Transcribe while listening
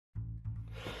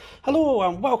Hello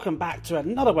and welcome back to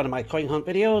another one of my coin hunt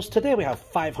videos. Today we have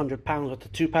 £500 worth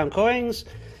of £2 coins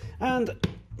and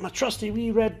my trusty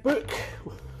wee red book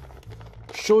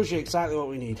shows you exactly what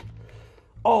we need.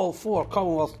 All 4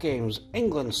 Commonwealth Games,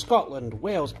 England, Scotland,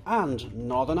 Wales and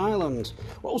Northern Ireland.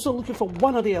 We're also looking for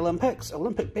one of the Olympics,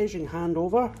 Olympic Beijing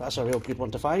handover, that's a real good one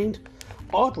to find.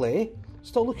 Oddly,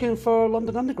 still looking for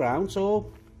London Underground,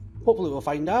 so hopefully we'll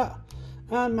find that.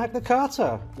 And Magna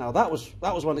Carta. Now that was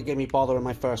one that gave me bother in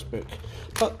my first book.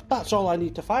 But that's all I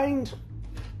need to find.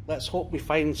 Let's hope we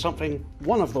find something,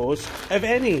 one of those, if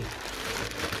any.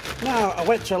 Now, I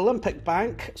went to Olympic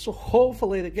Bank, so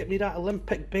hopefully they get me that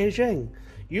Olympic Beijing.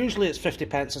 Usually it's 50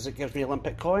 pence as it gives me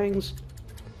Olympic coins.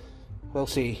 We'll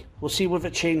see. We'll see if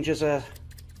it changes a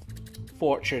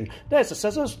fortune. There's the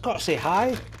scissors. Got to say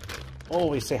hi.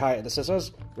 Always say hi to the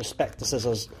scissors. Respect the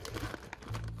scissors.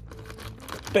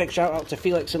 Big shout out to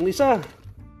Felix and Lisa.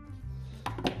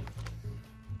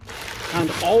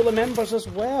 And all the members as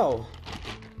well.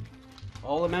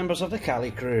 All the members of the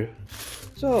Cali crew.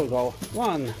 So we'll go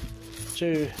 1,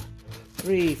 2,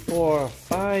 3, 4,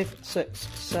 5, 6,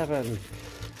 7,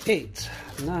 8,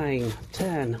 9,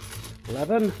 10,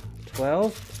 11,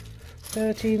 12,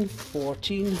 13,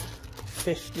 14,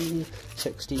 15,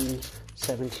 16,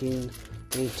 17,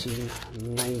 18,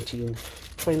 19,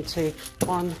 20,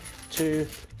 1, 2,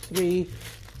 3,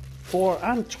 4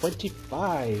 and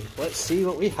 25. Let's see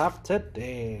what we have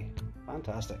today.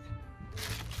 Fantastic.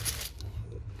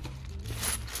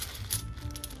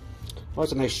 Oh,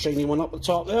 there's a nice shiny one up the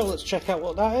top there. Let's check out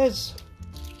what that is.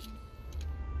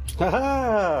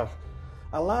 Haha!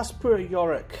 Alas, poor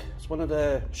Yorick. It's one of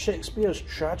the Shakespeare's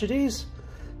tragedies.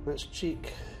 Let's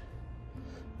check.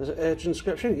 Is it edge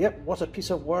inscription? Yep, what a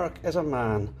piece of work is a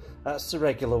man. That's the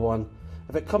regular one.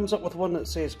 If it comes up with one that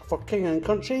says for king and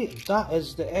country, that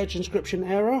is the edge inscription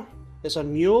error. It's a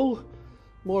mule,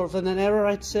 more than an error,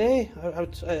 I'd say.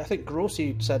 I think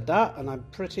Grossi said that, and I'm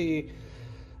pretty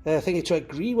thinking to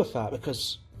agree with that,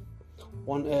 because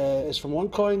one is from one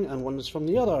coin and one is from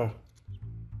the other.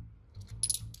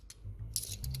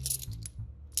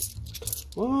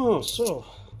 Oh, so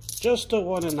just a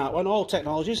one in that one. All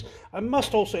technologies. I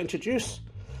must also introduce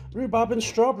Rhubarb and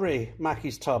Strawberry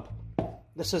Mackie's tub.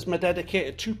 This is my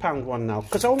dedicated £2 one now,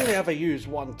 because I only ever use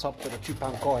one tub for the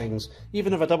 £2 coins.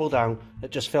 Even if I double down,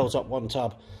 it just fills up one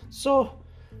tub. So,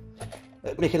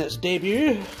 making its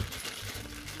debut.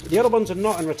 The other ones are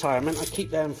not in retirement. I keep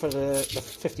them for the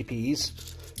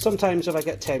 50p's. Sometimes if I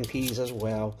get 10p's as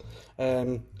well.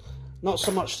 Not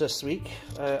so much this week.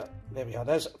 There we are.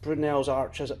 There's Brunel's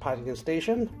Archers at Paddington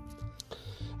Station.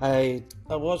 I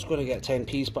was going to get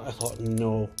 10p's, but I thought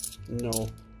no.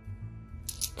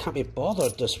 Can't be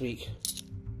bothered this week.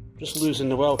 Just losing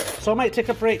the will. So I might take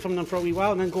a break from them for a wee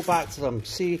while and then go back to them.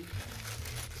 See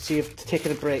if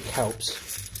taking a break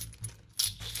helps.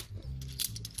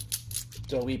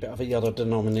 Do a wee bit of the other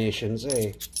denominations,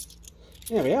 eh?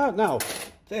 There we are. Now,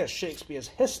 there's Shakespeare's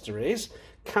Histories.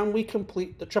 Can we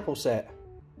complete the triple set?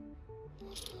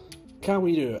 Can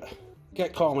we do it?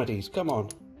 Get comedies. Come on.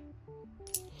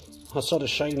 I saw the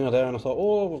shiner there and I thought,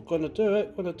 oh, we're going to do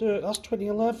it. That's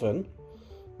 2011.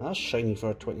 That's shiny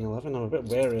for 2011. I'm a bit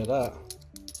wary of that.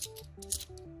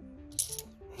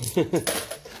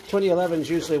 2011 is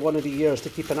usually one of the years to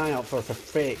keep an eye out for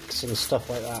fakes and stuff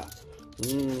like that.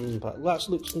 But that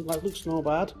looks no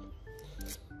bad.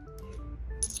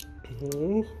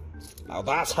 Now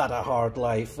that's had a hard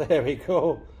life. There we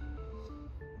go.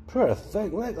 Poor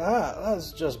thing, like that.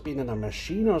 That's just been in a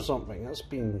machine or something. That's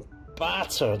been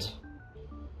battered.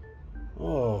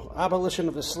 Oh, abolition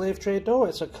of the slave trade though.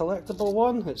 It's a collectible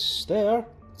one. It's there.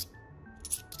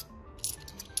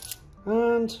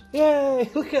 And yay!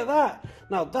 Look at that.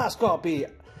 Now that's got to be.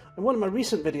 In one of my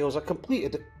recent videos, I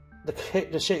completed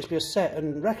the Shakespeare set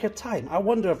in record time. I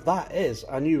wonder if that is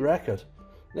a new record.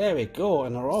 There we go,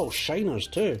 and they're all shiners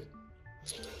too.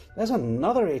 There's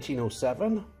another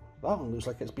 1807. That one looks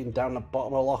like it's been down the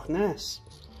bottom of Loch Ness.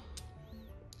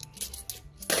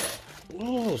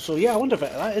 Oh, so yeah, I wonder if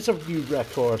that is a new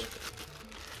record.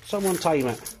 Someone time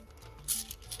it.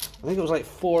 I think it was like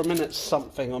 4 minutes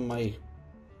something on my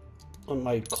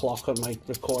clock on my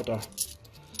recorder.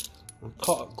 I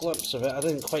caught a glimpse of it. I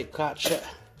didn't quite catch it.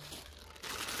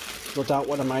 No doubt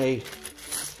one of my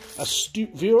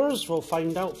astute viewers will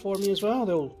find out for me as well.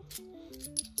 They'll.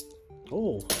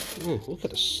 Oh, look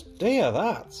at the stay of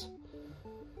that.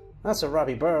 That's a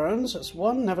Robbie Burns. It's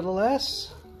one,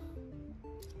 nevertheless.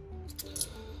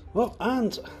 Oh,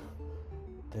 and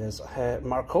there's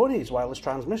Marconi's Wireless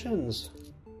Transmissions.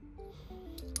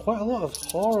 Quite a lot of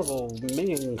horrible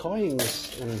minging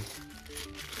coins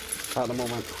at the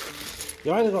moment.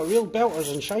 You either got real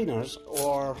belters and shiners,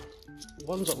 or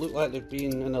ones that look like they've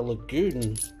been in a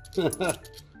lagoon.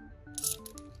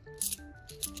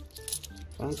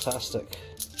 Fantastic.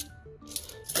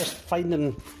 Just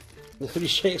finding the 3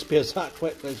 Shakespeares that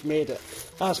quickly has made it.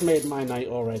 That's made my night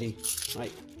already.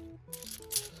 Right.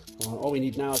 All we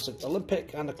need now is an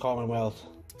Olympic and a Commonwealth.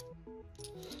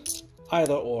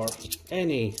 Either or.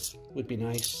 Any would be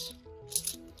nice.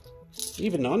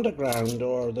 Even the Underground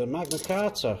or the Magna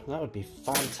Carta. That would be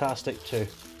fantastic too.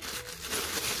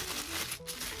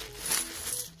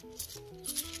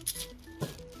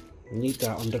 Need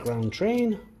that Underground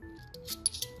train.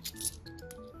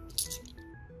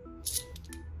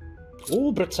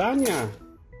 Oh, Britannia!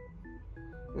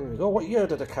 There we go. What year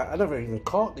did I catch? I never even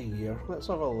caught the year. Let's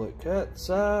have a look. It's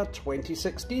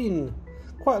 2016.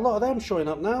 Quite a lot of them showing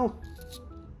up now.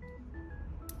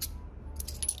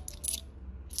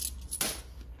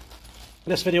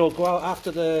 This video will go out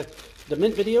after the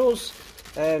mint videos,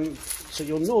 so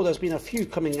you'll know there's been a few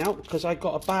coming out because I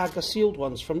got a bag of sealed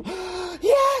ones from.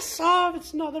 Yes! Oh,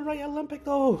 it's not the right Olympic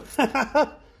though.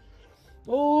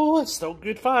 Oh, it's still a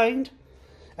good find.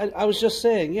 And I was just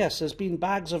saying, yes, there's been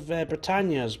bags of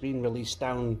Britannia's being released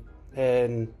down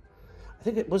in, I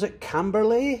think was it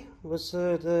Camberley? Was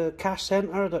the cash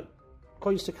centre that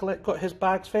Coins to Collect got his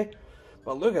bags for?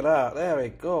 But look at that, there we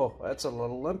go. It's an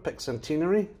Olympic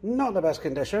centenary. Not the best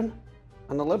condition.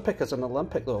 An Olympic is an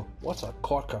Olympic though. What a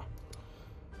corker.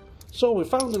 So we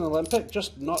found an Olympic,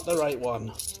 just not the right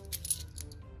one.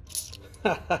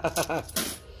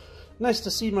 Nice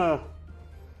to see my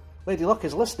Lady Luck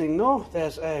is listening, no?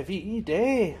 There's VE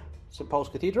Day, St Paul's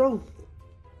Cathedral.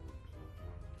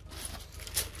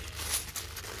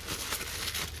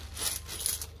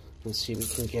 Let's see if we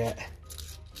can get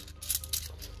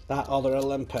that other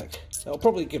Olympic. It'll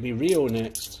probably give me Rio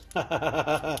next.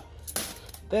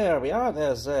 There we are,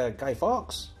 there's Guy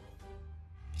Fawkes.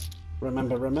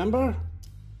 Remember?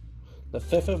 The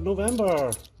 5th of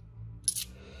November.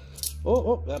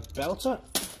 Oh, that belter.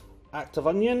 Act of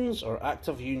Onions, or Act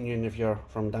of Union if you're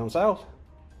from down south.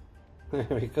 There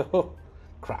we go.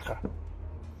 Cracker.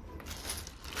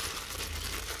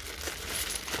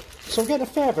 So we get a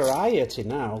fair variety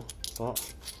now,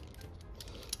 but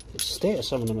the state of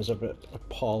some of them is a bit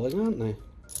appalling, aren't they?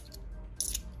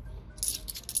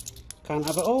 Can't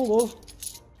have it all though.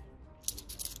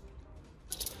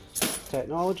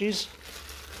 Technologies.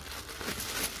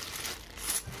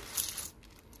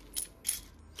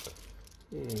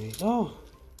 There we go.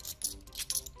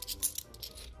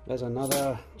 There's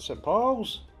another St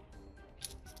Paul's.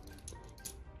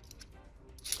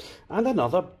 And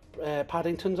another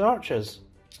Paddington's Arches.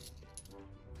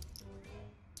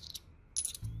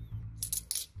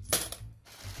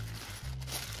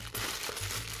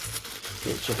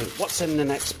 What's in the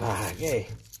next bag, eh?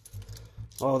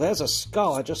 Oh, there's a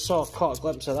skull. I just caught a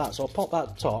glimpse of that, so I'll pop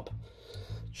that top.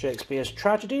 Shakespeare's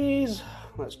Tragedies.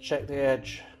 Let's check the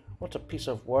edge. What a piece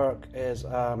of work is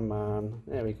a man.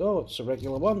 There we go, it's a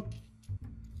regular one.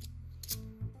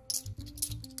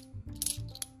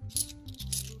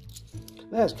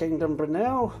 There's Kingdom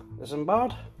Brunel,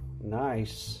 Isambard.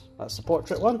 Nice. That's the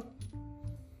portrait one.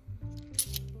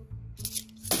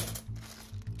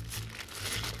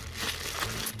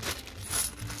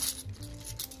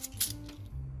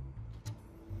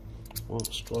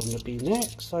 What's going to be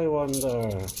next, I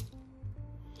wonder?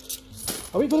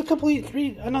 Are we going to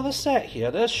complete another set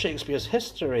here? There's Shakespeare's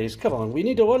Histories. Come on, we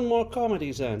need one more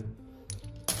comedies in.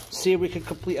 See if we can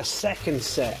complete a second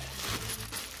set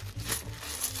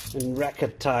in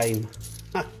record time.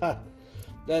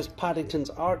 There's Paddington's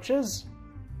Arches.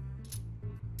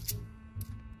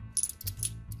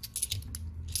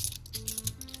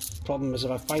 Problem is,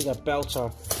 if I find a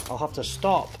belter, I'll have to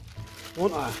stop,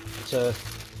 won't I? To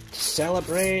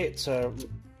celebrate.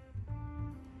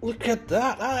 Look at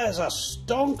that! That is a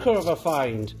stonker of a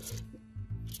find.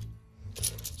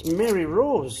 It's Mary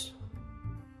Rose.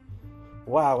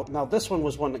 Wow, now this one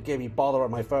was one that gave me bother on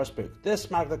my first book.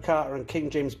 This Magna Carta and King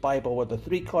James Bible were the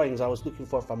 3 coins I was looking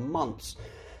for months.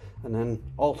 And then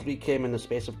all 3 came in the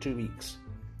space of 2 weeks.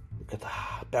 Look at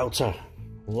that, belter.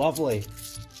 Lovely.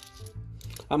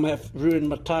 I might have ruined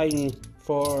my time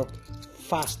for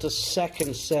fastest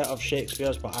second set of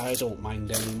Shakespeare's, but I don't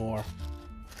mind anymore.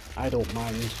 I don't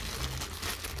mind.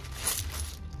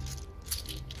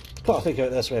 Got to think of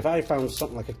it this way, if I found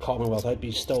something like a Commonwealth, I'd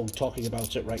be still talking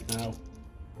about it right now.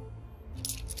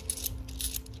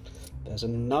 There's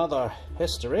another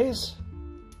Histories.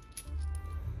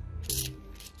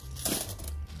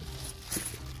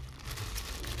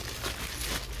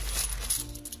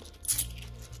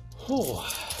 Oh,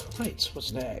 right,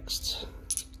 what's next?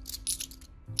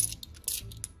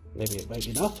 Maybe it might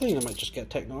be nothing, I might just get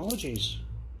technologies.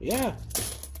 Yeah,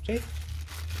 see?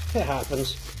 It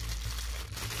happens.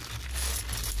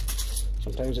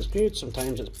 Sometimes it's good,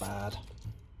 sometimes it's bad.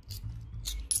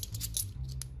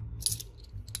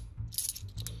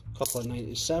 Couple of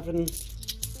 97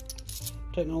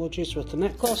 technologies with the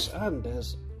necklace, and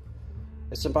there's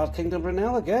Isambard Kingdom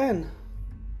Brunel again.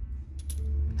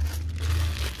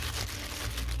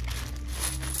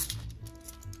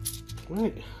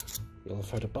 Right, you'll have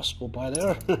heard a bus go by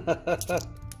there.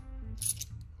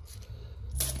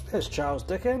 There's Charles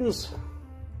Dickens.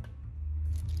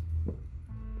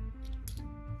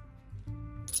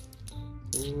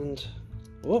 And,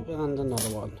 whoop, and another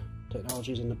one.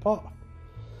 Technologies in the pot.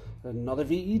 Another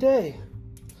VE day.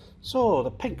 So, the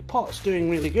pink pot's doing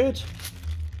really good.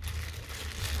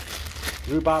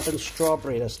 Rhubarb and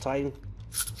strawberry this time.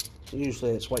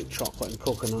 Usually it's white chocolate and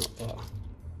coconut, but...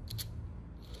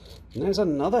 And there's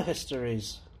another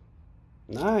Histories.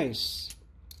 Nice.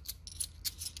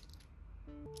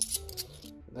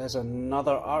 There's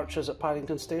another Archers at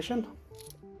Paddington Station.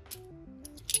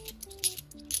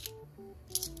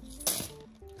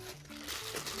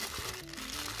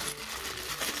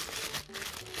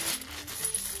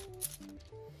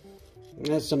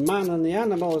 There's the Man and the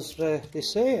Animals, they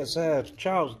say. It's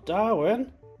Charles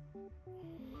Darwin.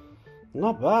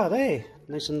 Not bad, eh?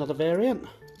 Nice, another variant.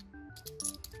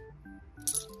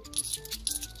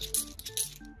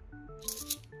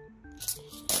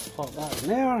 Pop that in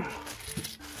there.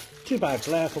 2 bags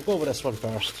left, we'll go with this one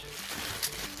first.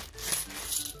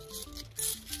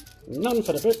 None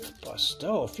for the book, but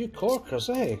still a few corkers,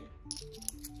 eh?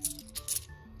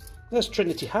 There's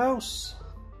Trinity House.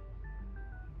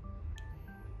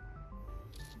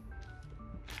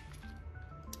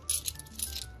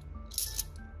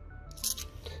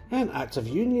 And Act of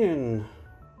Union.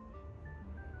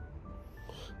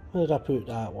 Where did I put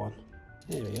that one?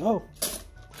 There we go.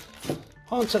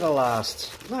 On to the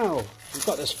last. Now, we've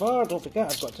got this far, don't forget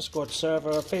I've got Discord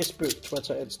server, Facebook,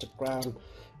 Twitter, Instagram,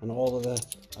 and all of the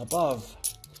above.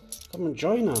 Come and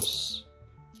join us.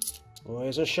 Oh,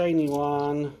 here's a shiny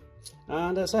one.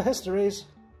 And it's a Histories.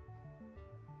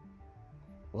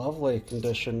 Lovely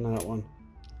condition, that one.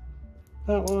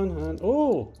 That one, and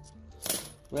oh!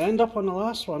 The end up on the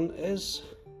last one is...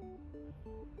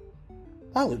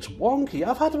 That looks wonky.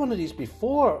 I've had one of these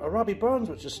before, a Robbie Burns,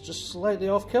 which is just slightly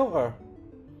off kilter.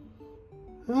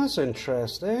 That's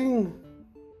interesting.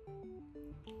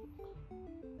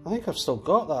 I think I've still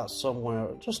got that somewhere,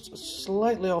 just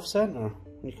slightly off centre.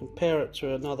 You compare it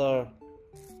to another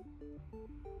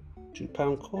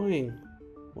 £2 coin.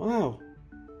 Wow.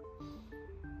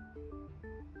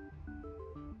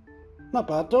 Not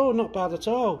bad though, not bad at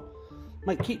all.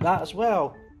 Might keep that as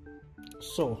well.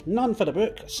 So, none for the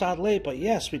book, sadly, but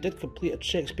yes, we did complete a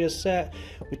Shakespeare set.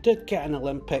 We did get an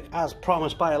Olympic, as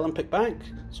promised by Olympic Bank.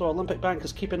 So Olympic Bank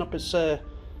is keeping up its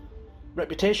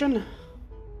reputation.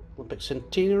 Olympic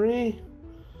centenary.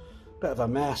 Bit of a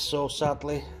mess, so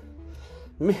sadly.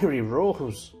 Mary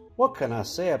Rose. What can I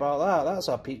say about that? That's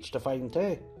a peach to find,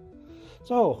 eh?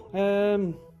 So,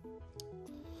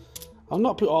 I'll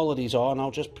not put all of these on,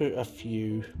 I'll just put a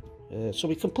few. So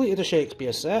we completed a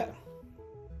Shakespeare set.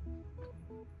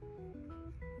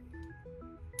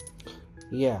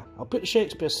 Yeah, I'll put the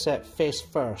Shakespeare set face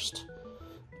first.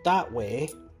 That way,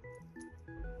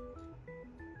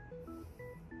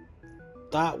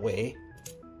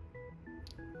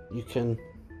 you can...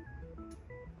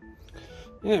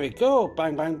 There we go,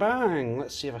 bang, bang, bang.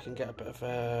 Let's see if I can get a bit of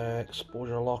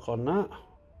exposure lock on that.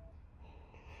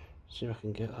 See if I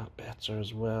can get that better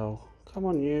as well. Come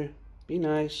on, you. Be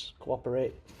nice.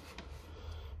 Cooperate.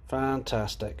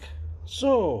 Fantastic.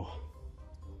 So,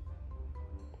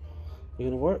 you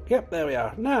gonna work? Yep, there we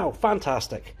are. Now,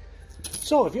 fantastic.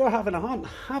 So, if you're having a hunt,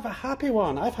 have a happy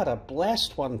one. I've had a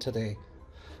blessed one today.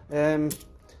 And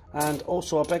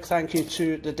also a big thank you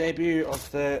to the debut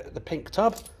of the pink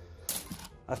tub.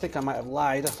 I think I might have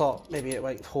lied. I thought maybe it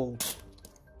might hold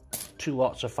 2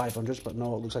 lots of 500s, but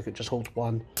no, it looks like it just holds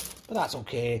 1. But that's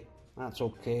okay. That's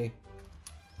okay.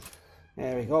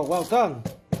 There we go. Well done.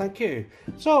 Thank you.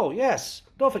 So, yes,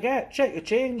 don't forget, check your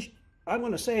change. I'm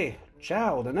going to say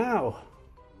ciao to now.